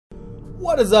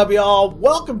What is up, y'all?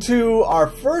 Welcome to our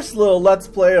first little let's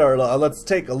play, or let's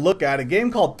take a look at a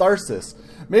game called Tharsis.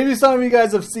 Maybe some of you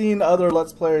guys have seen other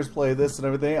let's players play this and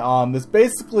everything. It's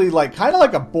basically kind of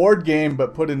like a board game,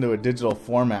 but put into a digital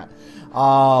format.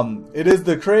 It is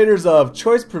the creators of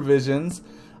Choice Provisions.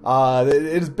 It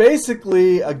is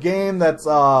basically a game that's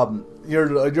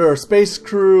you're a space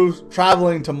crew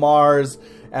traveling to Mars,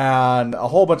 and a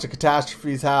whole bunch of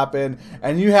catastrophes happen,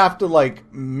 and you have to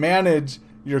manage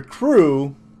your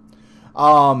crew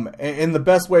in the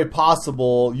best way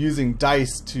possible, using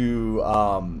dice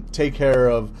to take care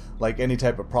of any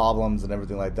type of problems and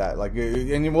everything like that.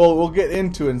 And we'll get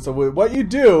into it. And so what you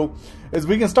do is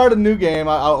we can start a new game.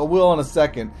 I will in a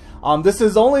second. This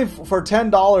is only for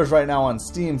 $10 right now on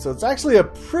Steam, so it's actually a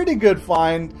pretty good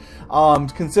find,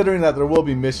 considering that there will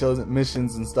be missions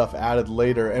and stuff added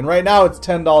later. And right now it's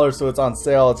 $10, so it's on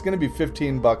sale. It's going to be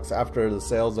 15 bucks after the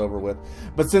sale's over with.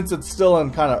 But since it's still in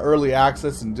kind of early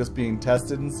access and just being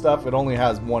tested and stuff, it only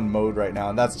has one mode right now,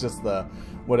 and that's just the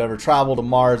whatever, travel to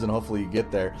Mars, and hopefully you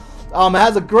get there. It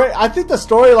has a great, I think the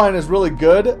storyline is really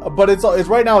good, but it's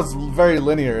right now it's very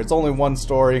linear. It's only one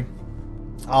story.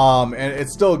 And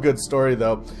it's still a good story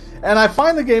though, and I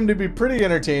find the game to be pretty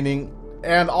entertaining,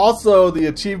 and also the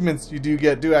achievements you do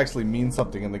get do actually mean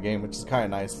something in the game, which is kind of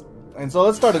nice. And so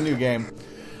let's start a new game.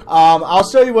 I'll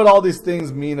show you what all these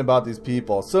things mean about these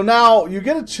people. So now you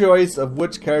get a choice of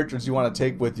which characters you want to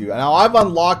take with you. Now I've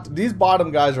unlocked, these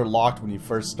bottom guys are locked when you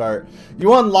first start.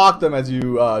 You unlock them as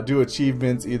you do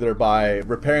achievements, either by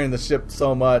repairing the ship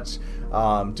so much,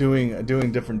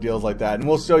 doing different deals like that, and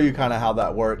we'll show you kind of how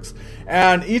that works.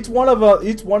 And each one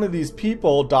of these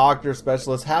people, doctor,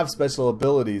 specialists, have special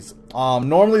abilities.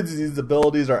 Normally these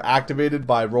abilities are activated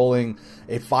by rolling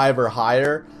a 5 or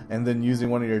higher and then using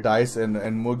one of your dice,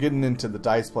 and we'll get into the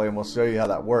dice play and we'll show you how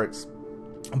that works.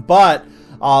 But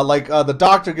the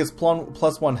doctor gets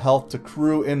 +1 health to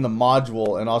crew in the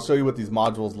module, and I'll show you what these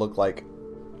modules look like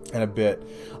in a bit.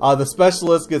 The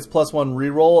specialist gets +1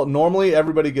 reroll. Normally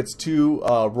everybody gets 2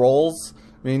 rolls,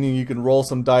 meaning you can roll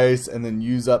some dice and then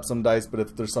use up some dice, but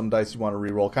if there's some dice you want to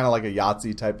reroll, kind of like a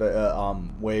Yahtzee type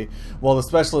of way, well, the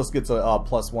specialist gets a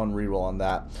 +1 reroll on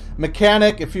that.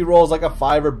 Mechanic, if he rolls like a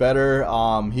 5 or better,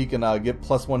 he can get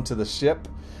 +1 to the ship.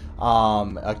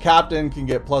 A captain can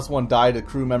get +1 die to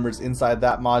crew members inside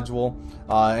that module,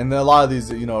 and then a lot of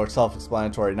these are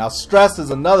self-explanatory. Now stress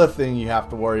is another thing you have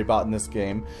to worry about in this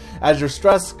game. As your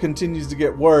stress continues to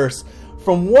get worse,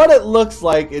 from what it looks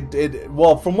like,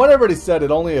 well, from what everybody said,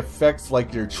 it only affects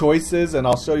your choices, and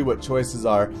I'll show you what choices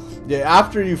are. Yeah,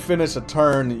 after you finish a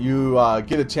turn, you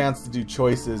get a chance to do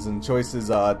choices, and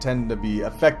choices tend to be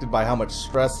affected by how much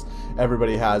stress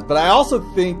everybody has. But I also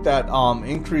think that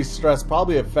increased stress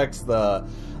probably affects the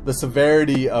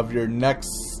severity of your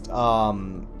next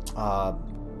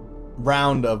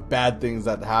round of bad things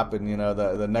that happen,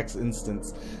 the next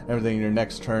instance, everything, your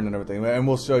next turn and everything, and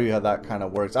we'll show you how that kind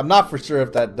of works. I'm not for sure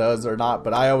if that does or not,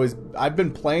 but I've been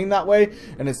playing that way,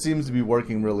 and it seems to be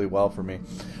working really well for me.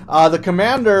 The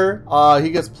commander,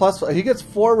 he gets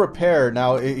 4 repair.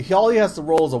 Now all he has to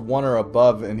roll is a 1 or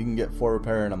above, and he can get 4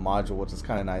 repair in a module, which is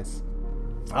kind of nice.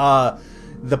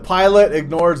 The pilot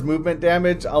ignores movement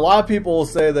damage. A lot of people will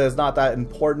say that it's not that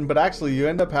important, but actually you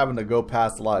end up having to go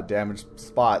past a lot of damaged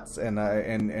spots,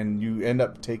 and you end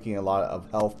up taking a lot of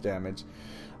health damage.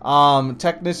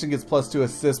 Technician gets +2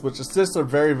 assists, which assists are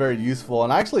very, very useful,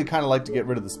 and I actually kind of like to get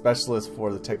rid of the specialist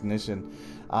for the technician,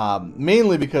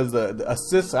 mainly because the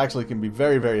assists actually can be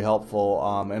very, very helpful,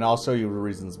 and I'll show you the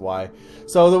reasons why.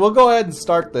 So we'll go ahead and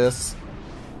start this,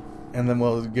 and then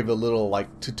we'll give a little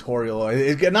tutorial.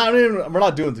 We're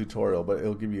not doing tutorial, but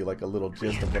it'll give you a little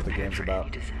gist of what the game's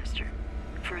about.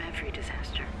 For every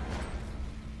disaster.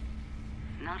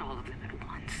 Not all of them at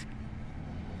once.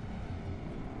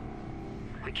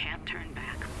 We can't turn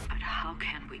back, but how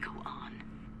can we go on?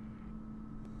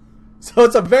 So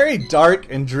it's a very dark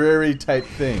and dreary type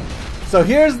thing. So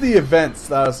here's the events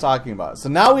that I was talking about. So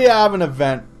now we have an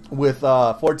event with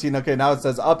 14. Okay, now it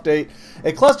says update.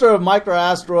 A cluster of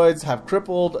microasteroids have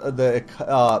crippled the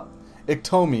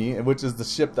Iktomi, which is the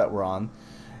ship that we're on,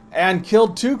 and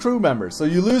killed 2 crew members. So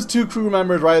you lose 2 crew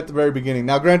members right at the very beginning.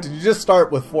 Now granted, you just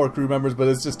start with 4 crew members, but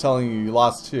it's just telling you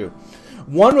lost 2.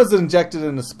 1 was injected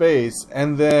into space,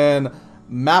 and then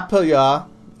Mapaya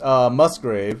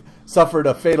Musgrave suffered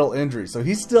a fatal injury. So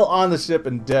he's still on the ship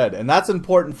and dead, and that's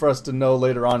important for us to know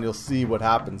later on. You'll see what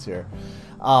happens here.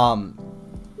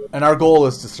 And our goal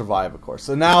is to survive, of course.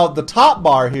 So now the top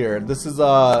bar here, this is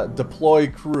a deploy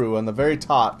crew on the very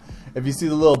top. If you see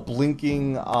the little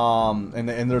blinking,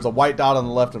 and there's a white dot on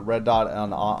the left and a red dot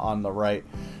on the right.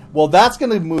 Well, that's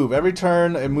going to move. Every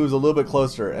turn, it moves a little bit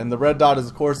closer. And the red dot, is,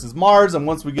 of course, is Mars. And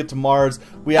once we get to Mars,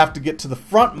 we have to get to the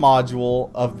front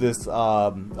module of this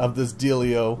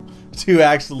dealio to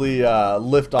actually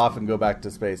lift off and go back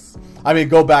to space. I mean,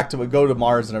 go to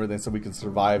Mars and everything, so we can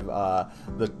survive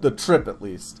the trip at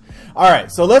least. All right,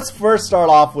 so let's first start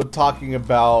off with talking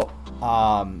about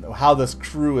how this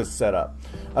crew is set up.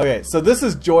 Okay, so this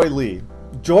is Joy Lee.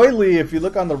 Joy Lee, if you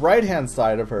look on the right-hand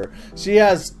side of her, she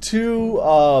has 2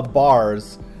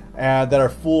 bars that are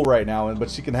full right now, but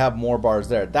she can have more bars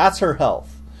there. That's her health.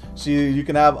 You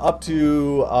can have up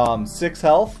to 6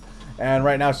 health, and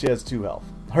right now she has 2 health.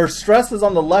 Her stress is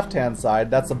on the left-hand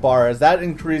side. That's a bar. As that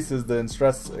increases, the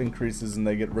stress increases, and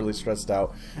they get really stressed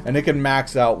out. And it can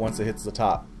max out once it hits the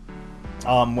top,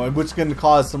 which can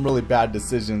cause some really bad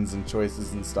decisions and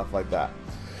choices and stuff like that.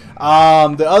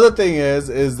 The other thing is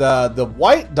the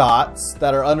white dots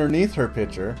that are underneath her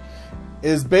picture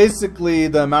is basically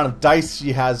the amount of dice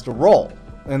she has to roll.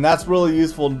 And that's really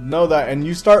useful to know that. And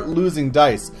you start losing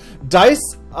dice.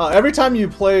 Every time you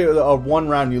play one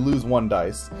round, you lose 1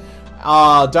 dice.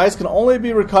 Dice can only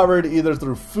be recovered either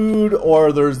through food,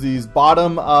 or there's these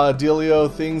bottom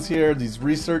dealio things here, these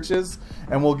researches.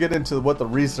 And we'll get into what the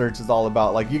research is all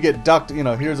about. Like, you get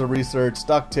here's a research,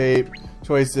 duct tape,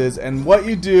 choices, and what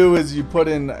you do is you put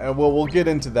in, we'll get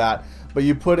into that, but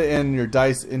you put in your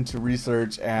dice into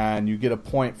research, and you get a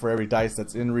point for every dice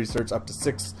that's in research, up to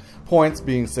 6 points,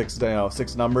 being 6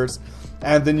 numbers.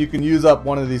 And then you can use up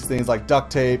one of these things like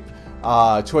duct tape,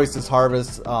 choices,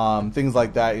 harvest, things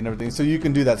like that and everything. So you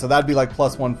can do that. So that'd be like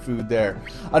 +1 food there.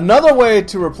 Another way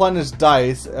to replenish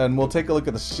dice, and we'll take a look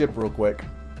at the ship real quick.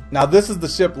 Now this is the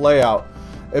ship layout.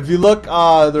 If you look,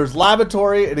 there's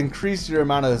laboratory. It increases your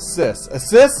amount of assists.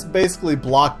 Assists basically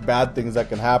block bad things that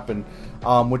can happen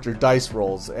with your dice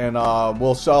rolls, and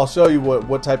I'll show you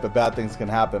what type of bad things can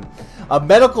happen. A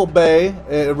medical bay,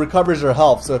 it recovers your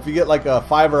health. So if you get like a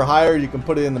 5 or higher, you can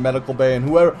put it in the medical bay, and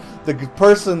the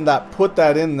person that put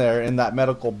that in there in that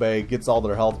medical bay gets all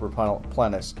their health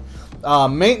replenished.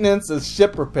 Maintenance is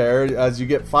ship repair. As you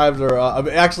get 5s or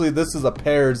actually this is a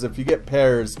pairs. If you get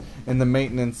pairs in the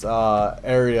maintenance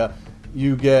area,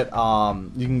 you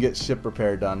can get ship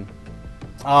repair done.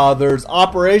 There's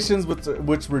operations,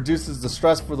 which reduces the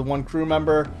stress for the 1 crew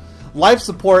member. Life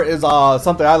support is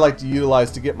something I like to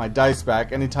utilize to get my dice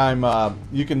back. Anytime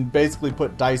you can basically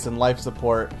put dice in life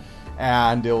support,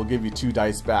 and it will give you 2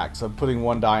 dice back. So putting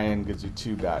 1 die in gives you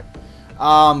 2 back.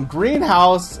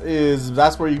 Greenhouse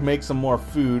that's where you make some more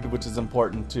food, which is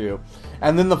important too.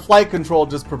 And then the flight control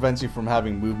just prevents you from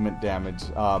having movement damage.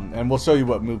 And we'll show you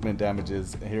what movement damage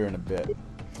is here in a bit.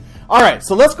 Alright,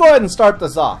 so let's go ahead and start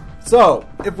this off. So,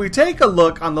 if we take a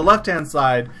look on the left-hand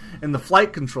side in the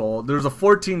flight control, there's a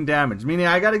 14 damage, meaning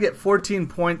I got to get 14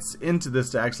 points into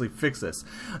this to actually fix this.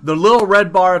 The little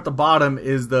red bar at the bottom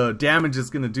is the damage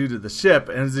it's going to do to the ship,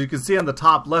 and as you can see on the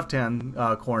top left-hand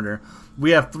corner,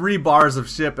 we have 3 bars of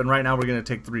ship, and right now we're going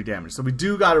to take 3 damage. So we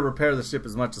do got to repair the ship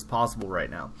as much as possible right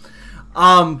now.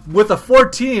 With a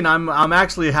 14, I'm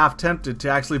actually half tempted to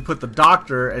actually put the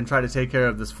doctor and try to take care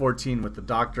of this 14 with the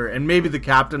doctor and maybe the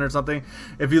captain or something.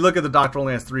 If you look at the doctor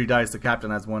only has 3 dice, the captain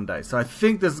has 1 dice. So I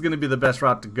think this is going to be the best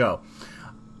route to go.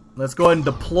 Let's go ahead and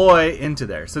deploy into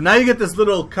there. So now you get this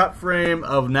little cut frame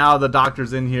of now the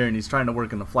doctor's in here and he's trying to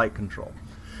work in the flight control.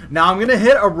 Now I'm going to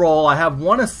hit a roll. I have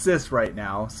 1 assist right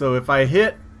now. So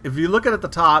if you look at the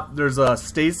top, there's a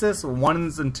stasis,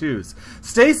 1s and 2s.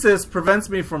 Stasis prevents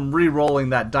me from re-rolling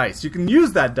that dice. You can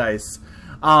use that dice,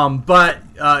 but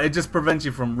it just prevents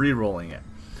you from re-rolling it.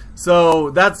 So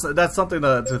that's something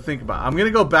to think about. I'm going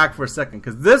to go back for a second,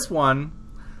 because this one,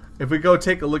 if we go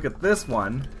take a look at this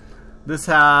one, this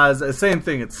has the same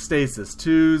thing. It's stasis,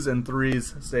 2s and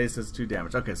 3s, stasis, 2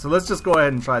 damage. Okay, so let's just go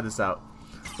ahead and try this out.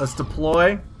 Let's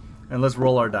deploy, and let's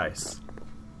roll our dice.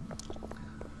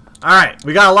 Alright,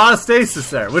 we got a lot of stasis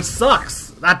there, which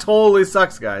sucks. That totally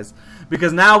sucks, guys.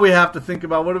 Because now we have to think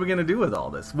about what are we going to do with all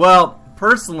this. Well,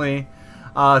 personally,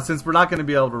 since we're not going to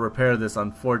be able to repair this,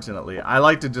 unfortunately, I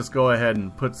like to just go ahead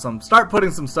and start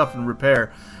putting some stuff in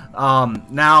repair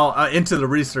now into the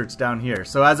research down here.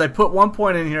 So as I put 1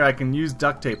 point in here, I can use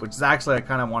duct tape, which is actually, I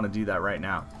kind of want to do that right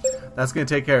now. That's going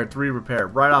to take care of 3 repair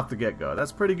right off the get-go.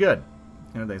 That's pretty good.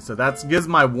 So that gives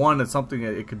my 1 as something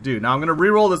that it could do. Now I'm going to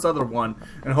re-roll this other 1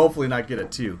 and hopefully not get a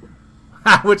 2.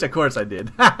 Which of course I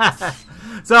did.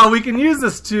 So we can use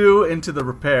this 2 into the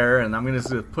repair, and I'm going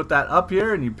to put that up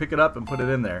here, and you pick it up and put it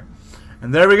in there.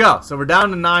 And there we go. So we're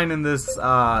down to 9 in this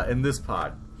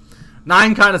pod.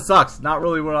 9 kind of sucks. Not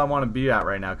really where I want to be at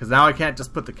right now, because now I can't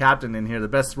just put the captain in here. The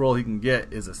best roll he can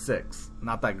get is a 6.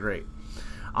 Not that great.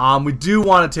 We do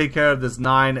want to take care of this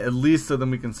 9, at least so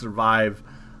then we can survive.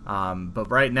 But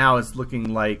right now it's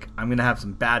looking like I'm going to have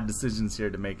some bad decisions here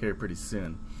to make here pretty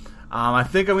soon. I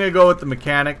think I'm going to go with the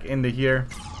mechanic into here.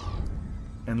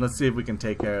 And let's see if we can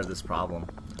take care of this problem.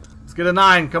 Let's get a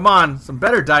 9. Come on. Some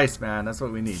better dice, man. That's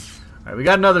what we need. Alright, we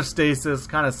got another stasis.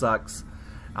 Kind of sucks.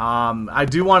 I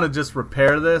do want to just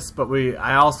repair this, but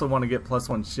I also want to get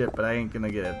 +1 ship, but I ain't going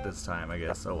to get it this time, I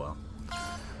guess. Oh well.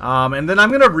 And then I'm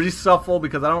going to reshuffle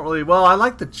because I don't really... Well, I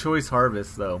like the choice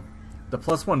harvest, though. The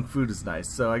 +1 food is nice.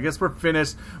 So I guess we're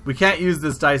finished. We can't use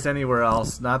this dice anywhere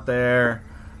else. Not there.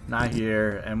 Not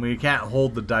here. And we can't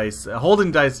hold the dice.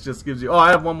 Holding dice just gives you... Oh, I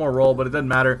have one more roll, but it doesn't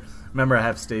matter. Remember, I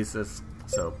have stasis.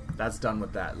 So that's done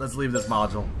with that. Let's leave this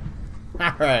module.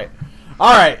 Alright.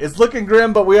 Alright, it's looking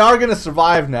grim, but we are going to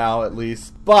survive now, at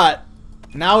least. But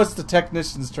now it's the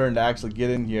technician's turn to actually get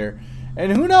in here.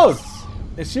 And who knows?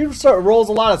 If she rolls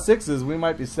a lot of 6s, we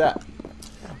might be set.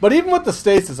 But even with the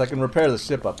stasis, I can repair the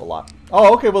ship up a lot.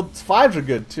 Oh, okay, well, 5s are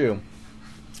good, too.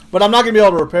 But I'm not going to be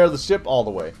able to repair the ship all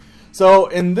the way. So,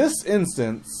 in this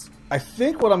instance, I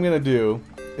think what I'm going to do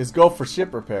is go for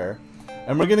ship repair.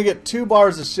 And we're going to get 2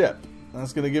 bars of ship.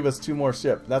 That's going to give us 2 more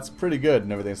ship. That's pretty good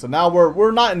and everything. So now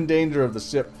we're not in danger of the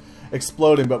ship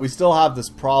exploding, but we still have this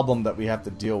problem that we have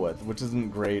to deal with, which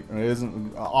isn't great. It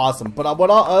isn't awesome. But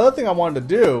other thing I wanted to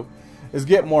do is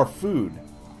get more food.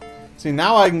 See,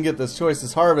 now I can get this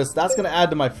choices harvest. That's going to add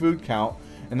to my food count.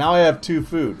 And now I have 2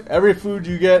 food. Every food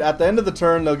you get, at the end of the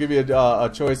turn, they'll give you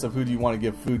a choice of who do you want to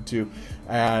give food to.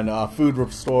 And food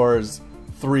restores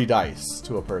 3 dice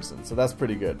to a person. So that's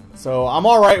pretty good. So I'm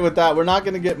alright with that. We're not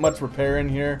going to get much repair in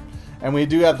here. And we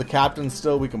do have the captain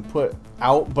still we can put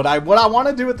out. But what I want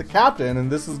to do with the captain,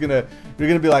 and this is going to... You're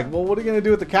going to be like, well, what are you going to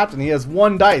do with the captain? He has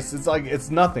 1 dice. It's like,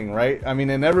 it's nothing, right? I mean,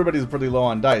 and everybody's pretty low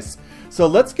on dice. So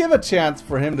let's give a chance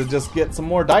for him to just get some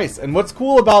more dice. And what's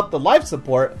cool about the life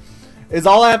support is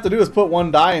all I have to do is put 1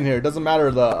 die in here. It doesn't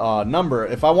matter the number.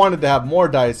 If I wanted to have more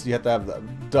dice, you have to have the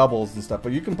doubles and stuff.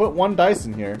 But you can put 1 dice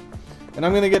in here. And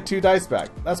I'm going to get 2 dice back.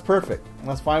 That's perfect.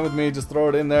 That's fine with me. Just throw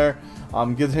it in there.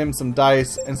 Give him some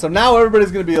dice. And so now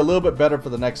everybody's going to be a little bit better for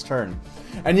the next turn.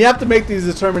 And you have to make these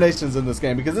determinations in this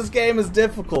game. Because this game is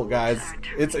difficult, guys.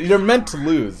 You're meant to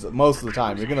lose most of the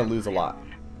time. You're going to lose a lot.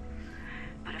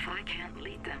 But if I can't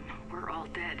lead them, we're all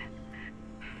dead.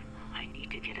 I need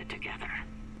to get it together.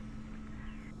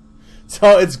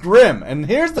 So it's grim. And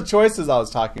here's the choices I was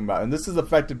talking about. And this is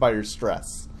affected by your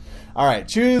stress. Alright,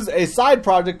 choose a side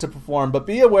project to perform, but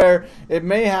be aware it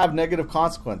may have negative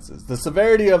consequences. The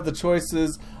severity of the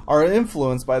choices are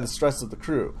influenced by the stress of the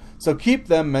crew, so keep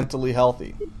them mentally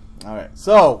healthy. Alright,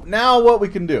 so now what we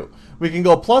can do. We can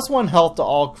go +1 health to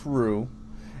all crew,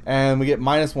 and we get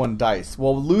 -1 dice.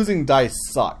 Well, losing dice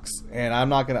sucks, and I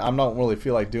don't really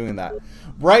feel like doing that.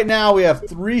 Right now we have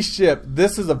 3 ship.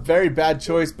 This is a very bad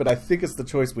choice, but I think it's the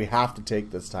choice we have to take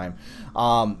this time.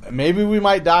 Maybe we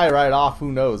might die right off.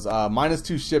 Who knows?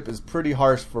 -2 ship is pretty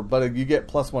harsh, but you get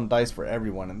 +1 dice for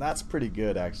everyone, and that's pretty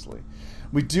good actually.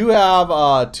 We do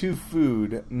have 2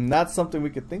 food, and that's something we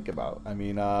could think about. I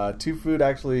mean, 2 food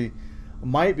actually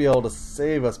might be able to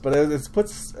save us, but it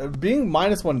puts being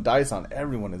 -1 dice on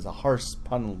everyone is a harsh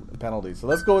penalty. So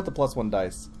let's go with the +1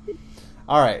 dice.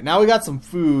 All right, now we got some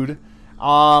food.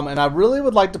 And I really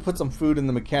would like to put some food in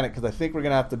the mechanic because I think we're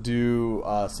going to have to do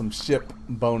some ship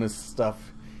bonus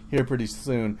stuff here pretty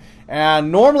soon.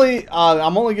 And normally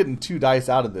I'm only getting 2 dice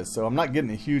out of this, so I'm not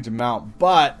getting a huge amount.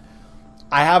 But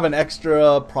I have an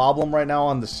extra problem right now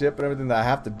on the ship and everything that I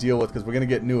have to deal with because we're going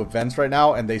to get new events right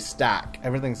now and they stack.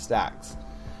 Everything stacks.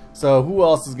 So who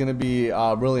else is going to be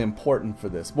really important for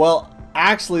this? Well,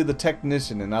 actually the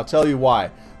technician, and I'll tell you why.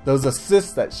 Those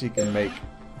assists that she can make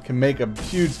a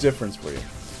huge difference for you.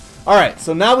 Alright,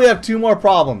 so now we have 2 more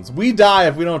problems. We die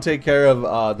if we don't take care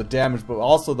of the damage, but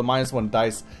also the -1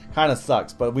 dice kind of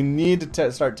sucks. But we need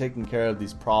to start taking care of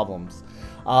these problems.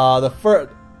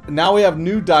 Now we have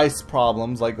new dice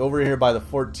problems, like over here by the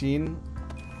 14.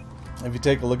 If you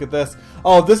take a look at this.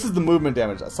 Oh, this is the movement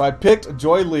damage. So I picked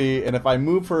Joy Lee, and if I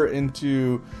move her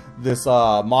into this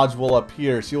module up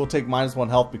here, she will take -1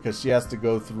 health because she has to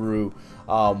go through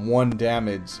one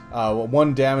damaged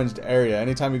area.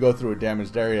 Anytime you go through a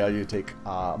damaged area, you take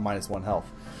 -1 health.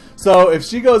 So if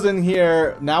she goes in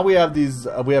here, now we have these.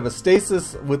 We have a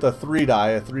stasis with a 3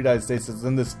 die stasis,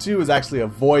 and this 2 is actually a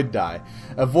void die.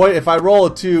 A void. If I roll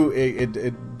a 2,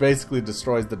 it basically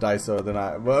destroys the die. So then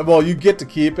well, you get to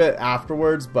keep it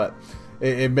afterwards, but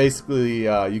it basically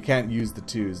you can't use the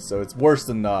 2s, so it's worse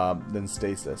than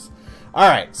stasis. All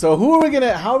right, so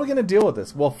how are we gonna deal with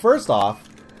this? Well, first off,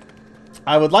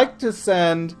 I would like to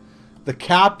send the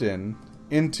captain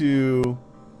into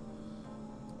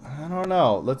I don't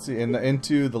know. Let's see.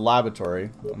 Into the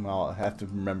laboratory. I'll have to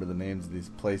remember the names of these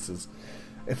places.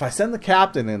 If I send the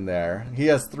captain in there, he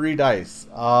has 3 dice.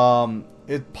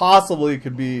 It possibly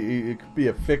could be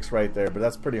a fix right there, but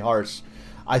that's pretty harsh.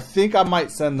 I think I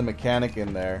might send the mechanic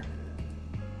in there,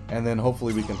 and then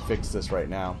hopefully we can fix this right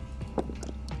now.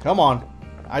 Come on.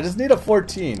 I just need a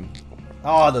 14.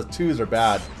 Oh, the 2s are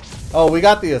bad. Oh, we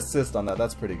got the assist on that.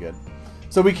 That's pretty good.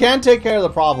 So we can take care of the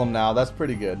problem now. That's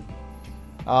pretty good.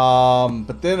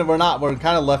 But then we're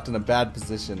kind of left in a bad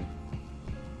position.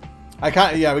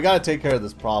 Yeah, we got to take care of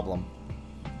this problem.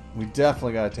 We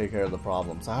definitely got to take care of the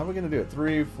problem. So how are we going to do it?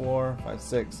 3, 4, 5,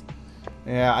 6.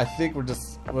 Yeah, I think we'll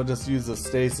just use the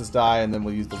stasis die, and then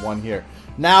we'll use the 1 here.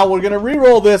 Now we're going to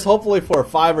re-roll this, hopefully for a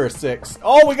 5 or a 6.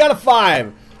 Oh, we got a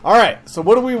 5. All right, so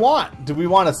what do we want? Do we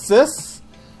want assists,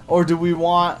 or do we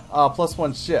want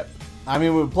 +1 ship? I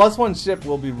mean, with +1 ship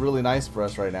will be really nice for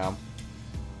us right now.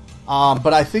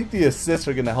 But I think the assists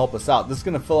are going to help us out. This is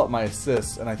going to fill up my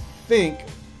assists, and I think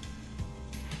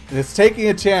it's taking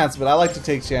a chance, but I like to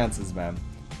take chances, man.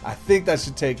 I think that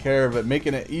should take care of it,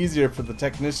 making it easier for the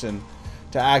technician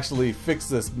to actually fix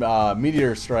this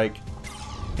meteor strike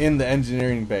in the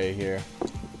engineering bay here.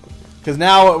 Because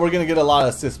now we're going to get a lot of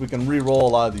assists. We can re-roll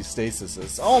a lot of these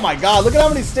stasises. Oh my god, look at how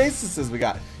many stasises we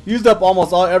got. Used up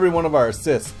almost every one of our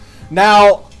assists.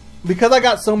 Now, because I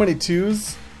got so many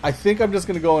 2s, I think I'm just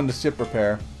going to go into ship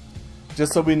repair.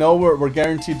 Just so we know we're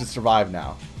guaranteed to survive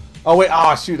now. Oh wait,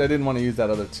 shoot, I didn't want to use that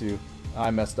other 2.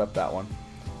 I messed up that one.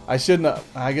 I shouldn't have.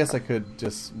 I guess I could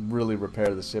just really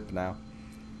repair the ship now.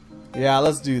 Yeah,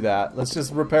 let's do that. Let's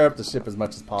just repair up the ship as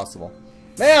much as possible.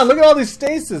 Man, look at all these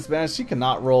stasis, man. She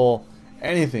cannot roll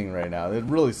anything right now. It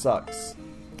really sucks.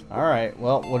 Alright,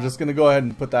 well, we're just going to go ahead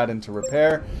and put that into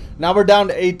repair. Now we're down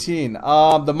to 18. The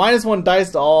 -1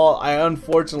 dice to all, I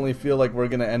unfortunately feel like we're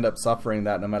going to end up suffering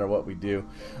that no matter what we do.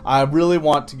 I really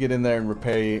want to get in there and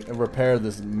repair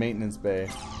this maintenance bay.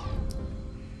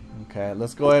 Okay,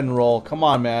 let's go ahead and roll. Come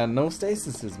on, man. No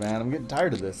stasises, man. I'm getting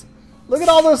tired of this. Look at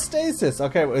all those stasis.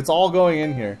 Okay, it's all going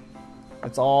in here.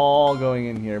 It's all going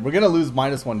in here. We're going to lose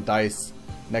 -1 dice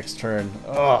next turn.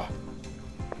 Ugh.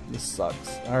 This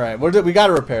sucks. Alright, we got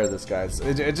to repair this, guys.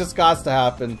 It just got to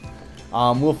happen.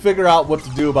 We'll figure out what to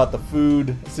do about the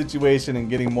food situation and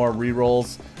getting more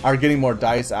rerolls, or getting more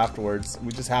dice afterwards.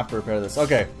 We just have to repair this.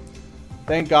 Okay.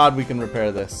 Thank God we can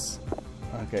repair this.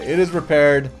 Okay, it is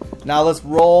repaired. Now let's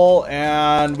roll,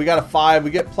 and we got a 5. We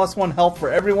get +1 health for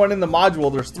everyone in the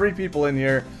module. There's 3 people in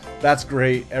here. That's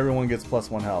great. Everyone gets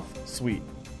 +1 health. Sweet.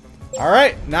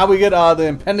 Alright, now we get the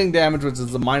impending damage, which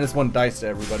is the -1 dice to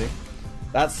everybody.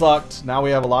 That sucked. Now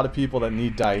we have a lot of people that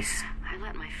need dice. I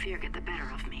let my fear get the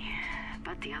better of me,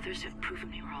 but the others have proven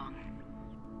me wrong.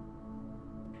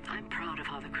 I'm proud of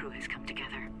how the crew has come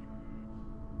together.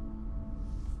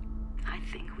 I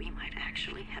think we might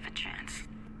actually have a chance.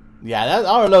 Yeah, I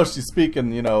don't know if she's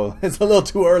speaking, you know, it's a little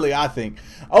too early, I think.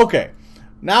 Okay,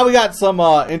 now we got some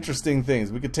interesting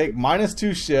things. We could take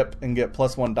 -2 ship and get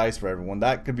 +1 dice for everyone.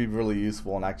 That could be really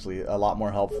useful and actually a lot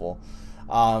more helpful.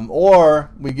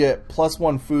 Or we get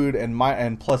 +1 food and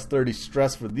 +30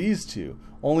 stress for these 2.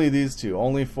 Only these 2.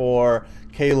 Only for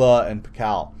Kayla and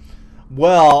Pakal.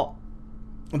 Well,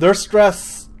 their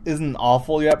stress isn't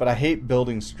awful yet, but I hate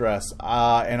building stress.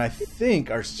 And I think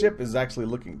our ship is actually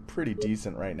looking pretty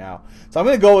decent right now. So I'm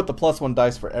going to go with the +1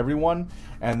 dice for everyone,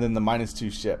 and then the -2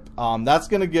 ship. That's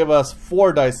going to give us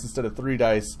 4 dice instead of 3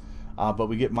 dice, but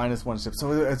we get -1 ship.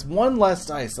 So it's 1 less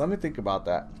dice. Let me think about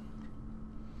that.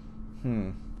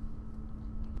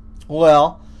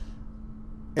 Well,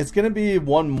 it's going to be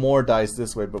 1 more dice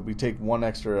this way, but we take 1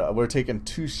 extra. We're taking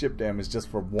 2 ship damage just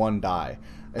for 1 die.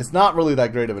 It's not really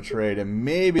that great of a trade, and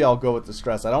maybe I'll go with the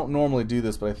stress. I don't normally do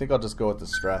this, but I think I'll just go with the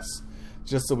stress,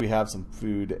 just so we have some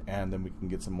food, and then we can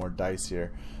get some more dice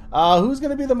here. Who's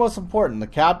going to be the most important? The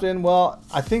captain? Well,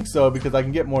 I think so, because I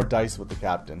can get more dice with the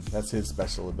captain. That's his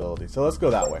special ability. So let's go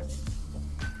that way.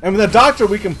 And with the doctor,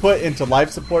 we can put into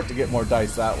life support to get more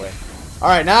dice that way.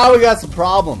 Alright, now we got some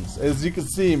problems. As you can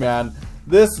see, man,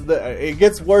 it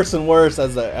gets worse and worse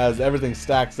as everything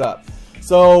stacks up.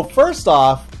 So, first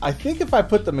off, I think if I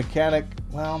put the mechanic,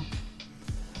 well,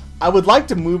 I would like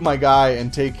to move my guy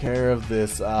and take care of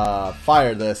this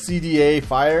fire, the CDA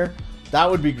fire. That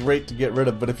would be great to get rid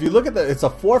of. But if you look at it's a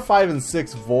 4, 5, and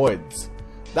 6 voids.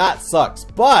 That sucks.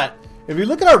 But if you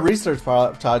look at our research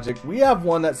project, we have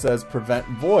one that says prevent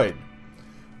void.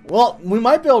 Well, we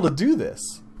might be able to do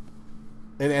this.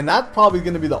 And that's probably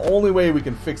going to be the only way we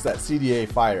can fix that CDA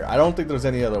fire. I don't think there's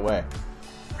any other way.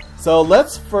 So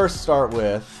let's first start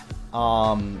with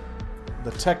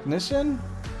the technician.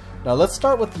 Now let's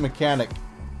start with the mechanic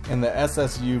in the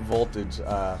SSU voltage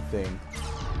thing.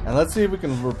 And let's see if we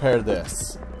can repair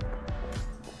this.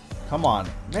 Come on.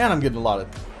 Man, I'm getting a lot of...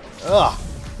 Ugh!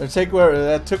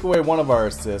 That took away one of our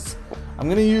assists. I'm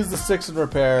going to use the 6 in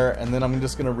repair, and then I'm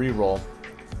just going to re-roll.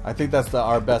 I think that's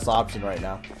our best option right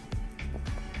now.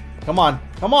 Come on.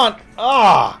 Come on!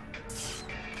 Ah!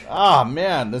 Ah,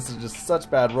 man. This is just such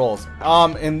bad rolls.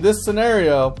 In this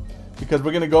scenario, because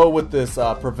we're going to go with this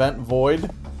Prevent Void,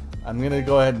 I'm going to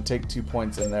go ahead and take 2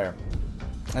 points in there.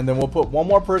 And then we'll put one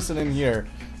more person in here.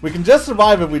 We can just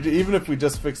survive even if we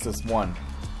just fix this one.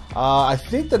 I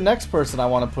think the next person I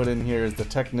want to put in here is the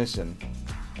technician.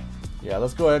 Yeah,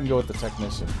 let's go ahead and go with the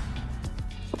technician.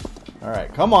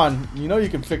 Alright, come on. You know you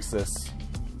can fix this.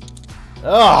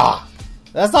 Ah,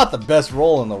 that's not the best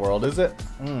roll in the world, is it?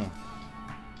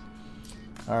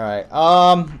 Alright,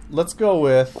 let's go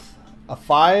with a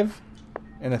 5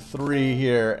 and a 3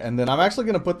 here. And then I'm actually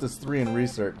going to put this 3 in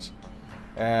research.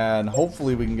 And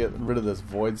hopefully we can get rid of this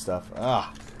void stuff.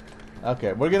 Ah.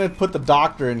 Okay, we're going to put the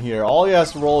doctor in here. All he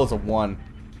has to roll is a 1.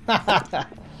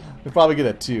 We'll probably get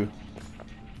a 2.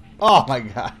 Oh my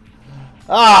god.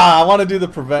 Ah, I want to do the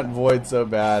prevent void so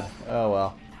bad. Oh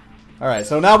well. Alright,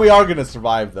 so now we are going to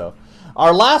survive though.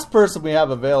 Our last person we have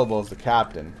available is the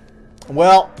captain.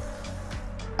 Well,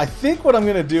 I think what I'm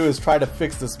going to do is try to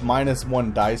fix this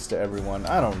 -1 dice to everyone.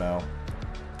 I don't know.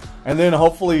 And then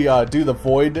hopefully do the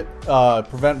void,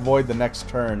 prevent void the next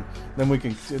turn. Then we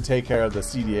can take care of the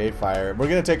CDA fire. We're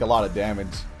going to take a lot of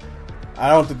damage. I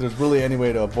don't think there's really any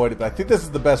way to avoid it, but I think this is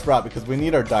the best route because we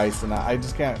need our dice, and I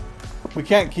just can't. We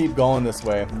can't keep going this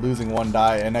way, losing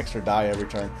an extra die every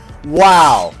turn.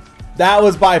 Wow, that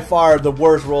was by far the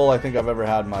worst roll I think I've ever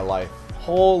had in my life.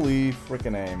 Holy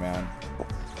freaking A, man.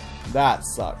 That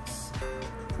sucks.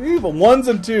 Even 1s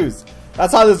and 2s.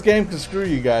 That's how this game can screw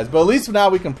you guys. But at least now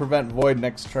we can prevent void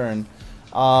next turn.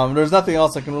 There's nothing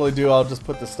else I can really do. I'll just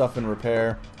put this stuff in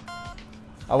repair.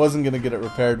 I wasn't going to get it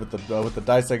repaired with the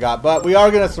dice I got. But we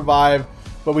are going to survive.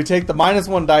 But we take the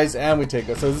 -1 dice and we take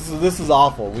it. So this is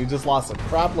awful. We just lost a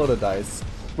crap load of dice.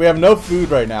 We have no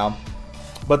food right now.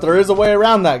 But there is a way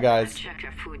around that, guys. I checked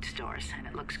our food stores and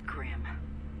it looks grim.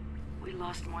 We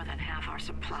lost more than half our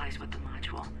supplies with the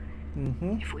module.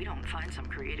 If we don't find some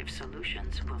creative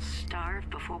solutions, we'll starve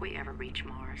before we ever reach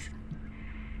Mars.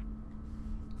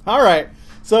 Alright,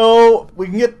 so we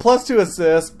can get +2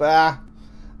 assists. Bah.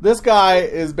 This guy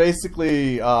is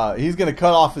basically, he's going to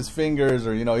cut off his fingers,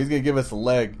 or, you know, he's going to give us a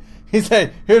leg. He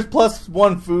said, here's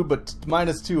 +1 food, but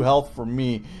 -2 health for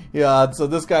me. Yeah, so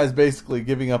this guy is basically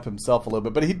giving up himself a little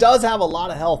bit. But he does have a lot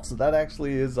of health, so that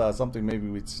actually is something maybe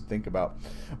we should think about.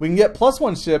 We can get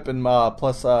 +1 ship, and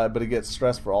but it gets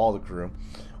stress for all the crew.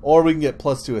 Or we can get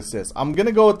 +2 assists. I'm going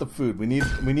to go with the food. We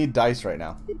need dice right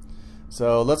now.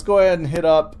 So let's go ahead and hit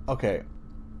up. Okay,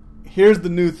 here's the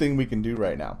new thing we can do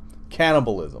right now.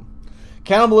 Cannibalism.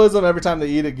 Cannibalism, every time they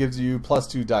eat it, gives you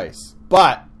 +2 dice.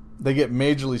 But they get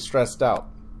majorly stressed out.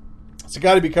 So you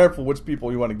got to be careful which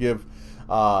people you want to give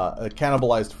a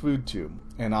cannibalized food to.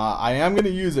 And I am going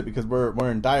to use it because we're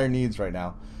in dire needs right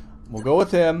now. We'll go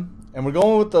with him. And we're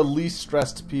going with the least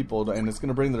stressed people, and it's going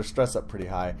to bring their stress up pretty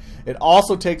high. It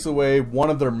also takes away one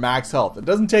of their max health. It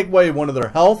doesn't take away one of their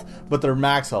health, but their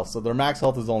max health. So their max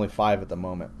health is only 5 at the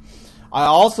moment. I'm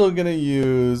also going to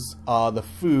use the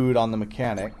food on the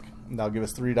mechanic. That'll give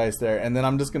us 3 dice there. And then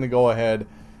I'm just going to go ahead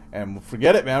and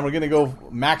forget it, man. We're going to go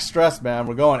max stress, man.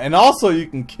 We're going. And also you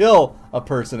can kill a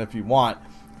person if you want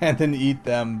and then eat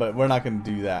them, but we're not going to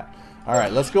do that.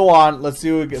 Alright, let's go on. Let's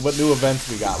see what new events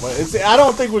we got. I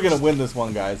don't think we're going to win this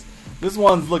one, guys. This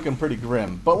one's looking pretty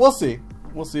grim. But we'll see.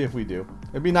 We'll see if we do.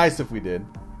 It'd be nice if we did.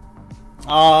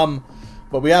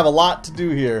 But we have a lot to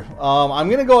do here. I'm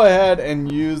going to go ahead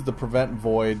and use the Prevent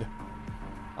Void.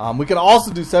 We can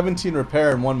also do 17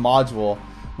 repair in one module,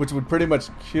 which would pretty much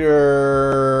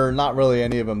cure not really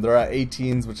any of them. They're at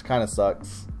 18s, which kind of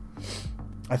sucks.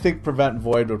 I think Prevent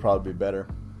Void would probably be better.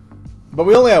 But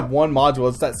we only have one module.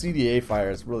 It's that CDA fire.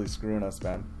 It's really screwing us,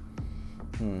 man.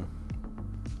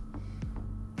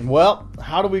 Well,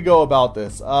 how do we go about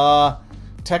this?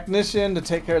 Technician to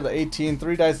take care of the 18.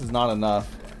 3 dice is not enough.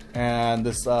 And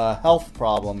this health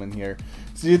problem in here.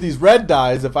 See, these red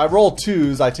dice, if I roll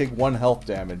 2s, I take 1 health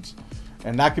damage.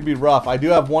 And that could be rough. I do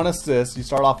have 1 assist. You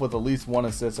start off with at least 1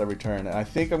 assist every turn. And I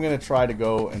think I'm going to try to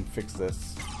go and fix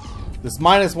this. This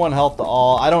 -1 health to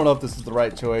all. I don't know if this is the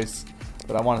right choice,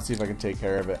 but I want to see if I can take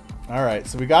care of it. Alright,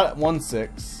 so we got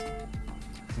 1-6.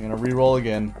 I'm going to re-roll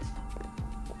again.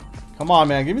 Come on,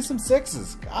 man. Give me some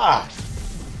 6s. God.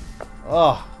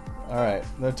 Oh. Alright.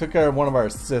 That took care of one of our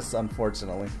assists,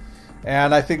 unfortunately.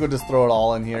 And I think we'll just throw it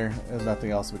all in here. There's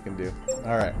nothing else we can do.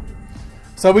 Alright.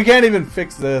 So we can't even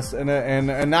fix this,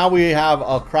 and now we have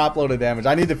a crap load of damage.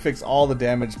 I need to fix all the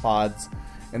damage pods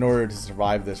in order to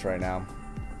survive this right now.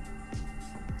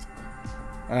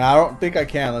 And I don't think I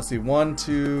can. Let's see. 1,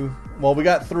 2. Well, we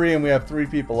got 3 and we have 3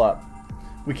 people up.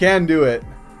 We can do it.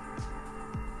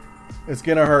 It's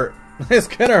gonna hurt. It's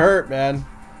gonna hurt, man.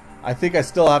 I think I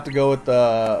still have to go with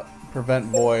the prevent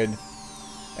void.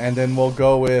 And then we'll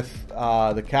go with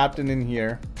the captain in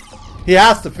here. He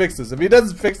has to fix this. If he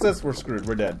doesn't fix this, we're screwed.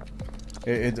 We're dead.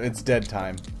 It's dead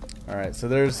time. Alright, so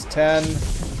there's 10.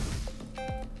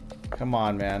 Come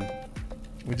on, man.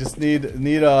 We just need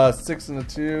a 6 and a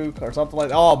 2 or something like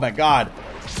that. Oh my god.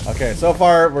 Okay, so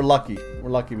far we're lucky. We're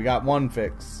lucky. We got 1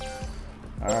 fix.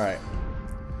 Alright.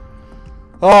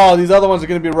 Oh, these other ones are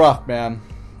going to be rough, man.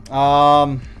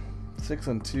 6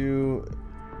 and 2.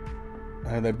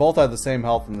 And they both have the same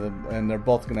health and they're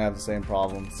both going to have the same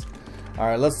problems.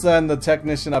 Alright, let's send the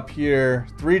technician up here.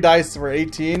 3 dice for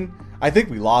 18. I think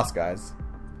we lost, guys.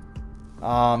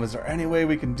 Is there any way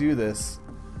we can do this?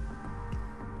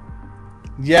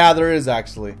 Yeah, there is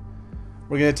actually.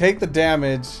 We're gonna take the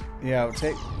damage. Yeah,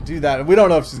 do that. We don't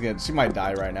know if she might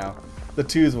die right now. The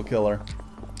 2s will kill her.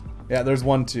 Yeah, there's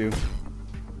 1, 2.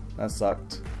 That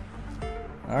sucked.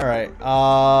 Alright.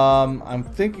 I'm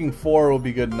thinking 4 will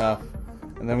be good enough.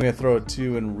 And then we're gonna throw a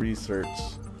 2 in research.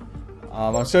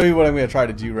 I'll show you what I'm gonna try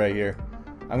to do right here.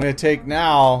 I'm gonna take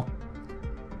now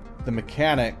the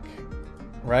mechanic,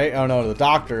 right? Oh no, the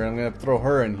doctor. I'm gonna throw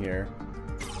her in here.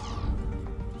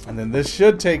 And then this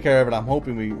should take care of it. I'm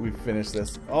hoping we finish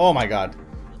this. Oh my god.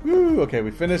 Woo, okay,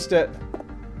 we finished it.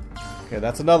 Okay,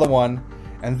 that's another one.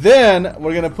 And then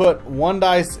we're going to put 1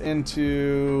 dice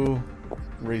into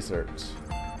research.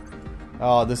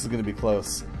 Oh, this is going to be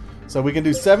close. So we can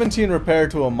do 17 repair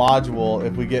to a module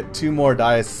if we get 2 more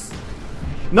dice.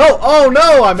 No! Oh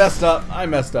no! I messed up. I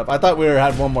messed up. I thought we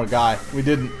had 1 more guy. We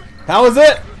didn't. That was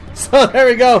it! So there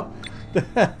we go.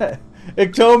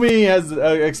 Iktomi has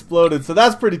exploded, so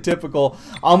that's pretty typical.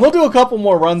 We'll do a couple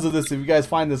more runs of this if you guys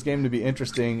find this game to be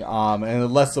interesting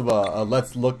and less of a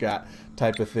let's look at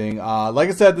type of thing. Like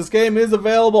I said, this game is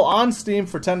available on Steam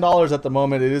for $10 at the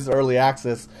moment. It is early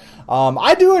access.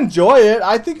 I do enjoy it.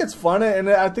 I think it's fun, and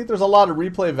I think there's a lot of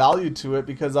replay value to it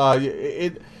because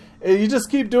you just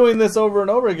keep doing this over and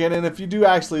over again, and if you do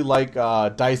actually like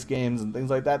dice games and things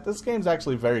like that, this game's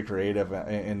actually very creative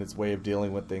in its way of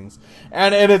dealing with things,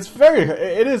 and it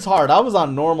is hard. I was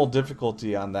on normal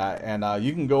difficulty on that, and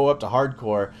you can go up to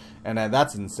hardcore, and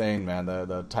that's insane, man,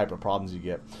 the type of problems you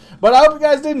get. But I hope you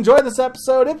guys did enjoy this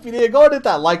episode. If you did, go ahead and hit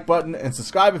that like button and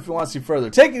subscribe if you want to see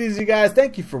further. Take it easy, guys.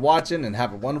 Thank you for watching, and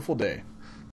have a wonderful day.